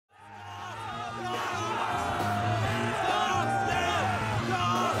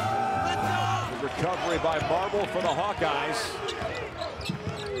by Marble for the Hawkeyes.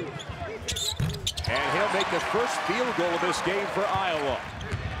 And he'll make the first field goal of this game for Iowa.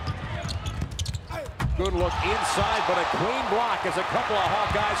 Good look inside, but a clean block as a couple of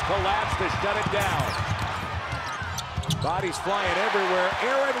Hawkeyes collapse to shut it down. Bodies flying everywhere.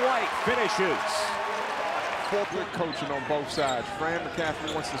 Aaron White finishes. Good coaching on both sides. Fran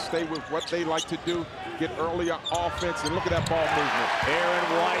McCaffrey wants to stay with what they like to do, get earlier offense, and look at that ball movement. Aaron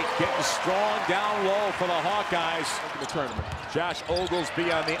White getting strong down low for the Hawkeyes. In the tournament. Josh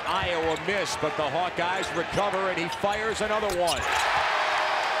Oglesby on the Iowa miss, but the Hawkeyes recover, and he fires another one.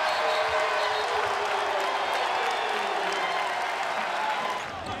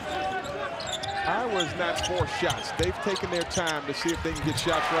 Iowa's not forced shots. They've taken their time to see if they can get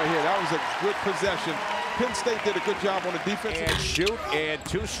shots right here. That was a good possession. Penn State did a good job on the defense. And shoot, and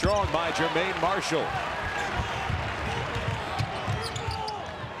too strong by Jermaine Marshall.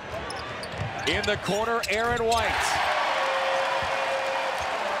 In the corner, Aaron White.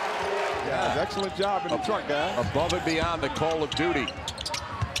 Yeah, excellent job in the truck, guys. Above and beyond the call of duty.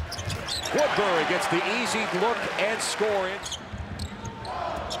 Woodbury gets the easy look and score it.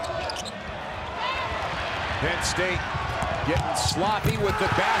 Penn State getting sloppy with the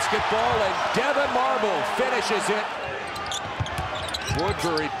basketball, and Devin Marble finishes it.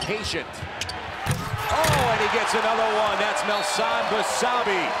 Woodbury patient. Oh, and he gets another one. That's Melsan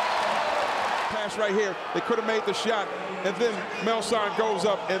Basabi. Pass right here. They could have made the shot, and then Melsan goes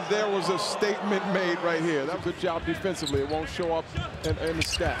up, and there was a statement made right here. That was a good job defensively. It won't show up in the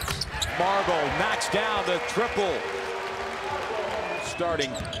stats. Marble knocks down the triple.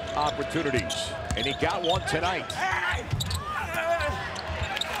 Starting opportunities, and he got one tonight.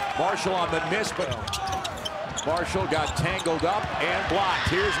 Marshall on the miss, but Marshall got tangled up and blocked.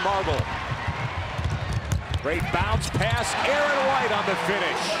 Here's Marble. Great bounce pass. Aaron White on the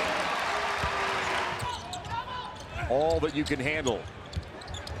finish. All that you can handle.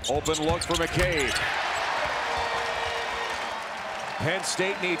 Open look for McCabe. Penn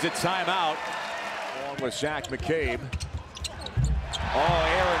State needs a timeout. Along with Zach McCabe. Oh,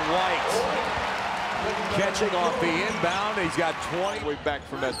 Aaron White catching off the inbound. He's got 20. Way back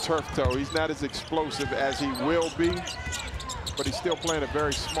from that turf toe. He's not as explosive as he will be, but he's still playing a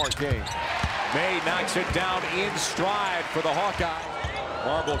very smart game. May knocks it down in stride for the Hawkeyes.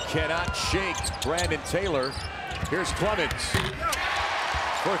 Marble cannot shake Brandon Taylor. Here's Clemens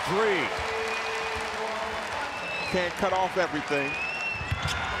for three. Can't cut off everything.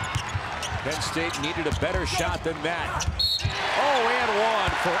 Penn State needed a better shot than that. Oh, and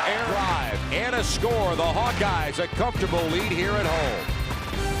one for Aaron. Drive and a score. The Hawkeyes a comfortable lead here at home.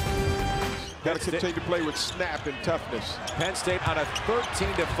 Got to continue to play with snap and toughness. Penn State on a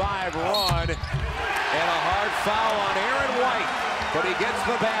 13-5 run, and a hard foul on Aaron White, but he gets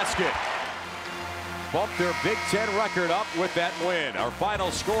the basket. Bumped their Big Ten record up with that win. Our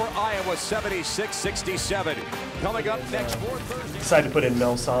final score, Iowa 76-67. Coming up next for Thursday. Decided to put in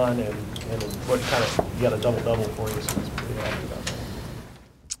Melsan, and what kind of, you got a double-double for you, so it's pretty happy about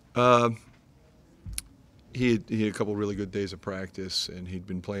that. He had a couple really good days of practice, and he'd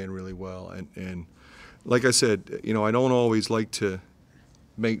been playing really well. And like I said, you know, I don't always like to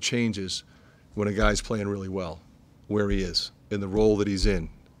make changes when a guy's playing really well, where he is, in the role that he's in.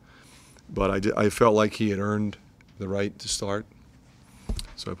 But I felt like he had earned the right to start,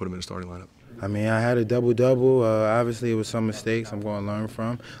 so I put him in the starting lineup. I mean, I had a double-double. Obviously, it was some mistakes I'm going to learn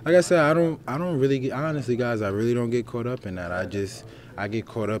from. Like I said, I don't really get, honestly, guys, I really don't get caught up in that. I get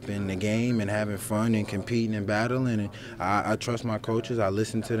caught up in the game and having fun and competing and battling. And I trust my coaches. I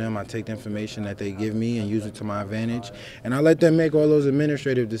listen to them. I take the information that they give me and use it to my advantage. And I let them make all those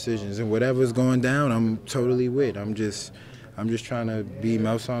administrative decisions. And whatever's going down, I'm totally with. I'm just trying to be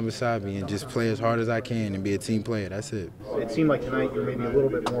Melsan Basabi and just play as hard as I can and be a team player. That's it. It seemed like tonight you're maybe a little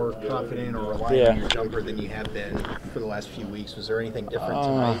bit more confident or relying on your jumper than you have been for the last few weeks. Was there anything different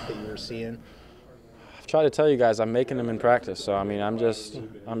tonight that you were seeing? I've tried to tell you guys I'm making them in practice. So I mean I'm just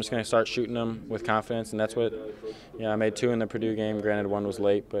going to start shooting them with confidence, and that's what I made 2 in the Purdue game. Granted, 1 was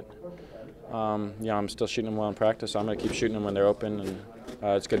late, but I'm still shooting them well in practice. So I'm going to keep shooting them when they're open, and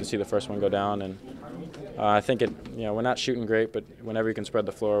it's good to see the first one go down. And I think we're not shooting great, but whenever you can spread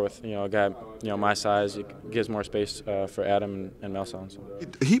the floor with a guy my size, it gives more space for Adam and Melsan. So.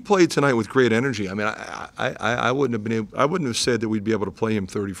 He played tonight with great energy. I mean, I wouldn't have said that we'd be able to play him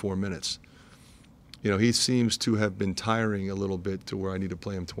 34 minutes. You know, he seems to have been tiring a little bit to where I need to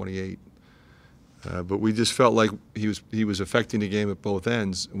play him 28. But we just felt like he was affecting the game at both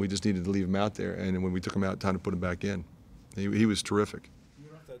ends, and we just needed to leave him out there. And when we took him out, time to put him back in. He was terrific.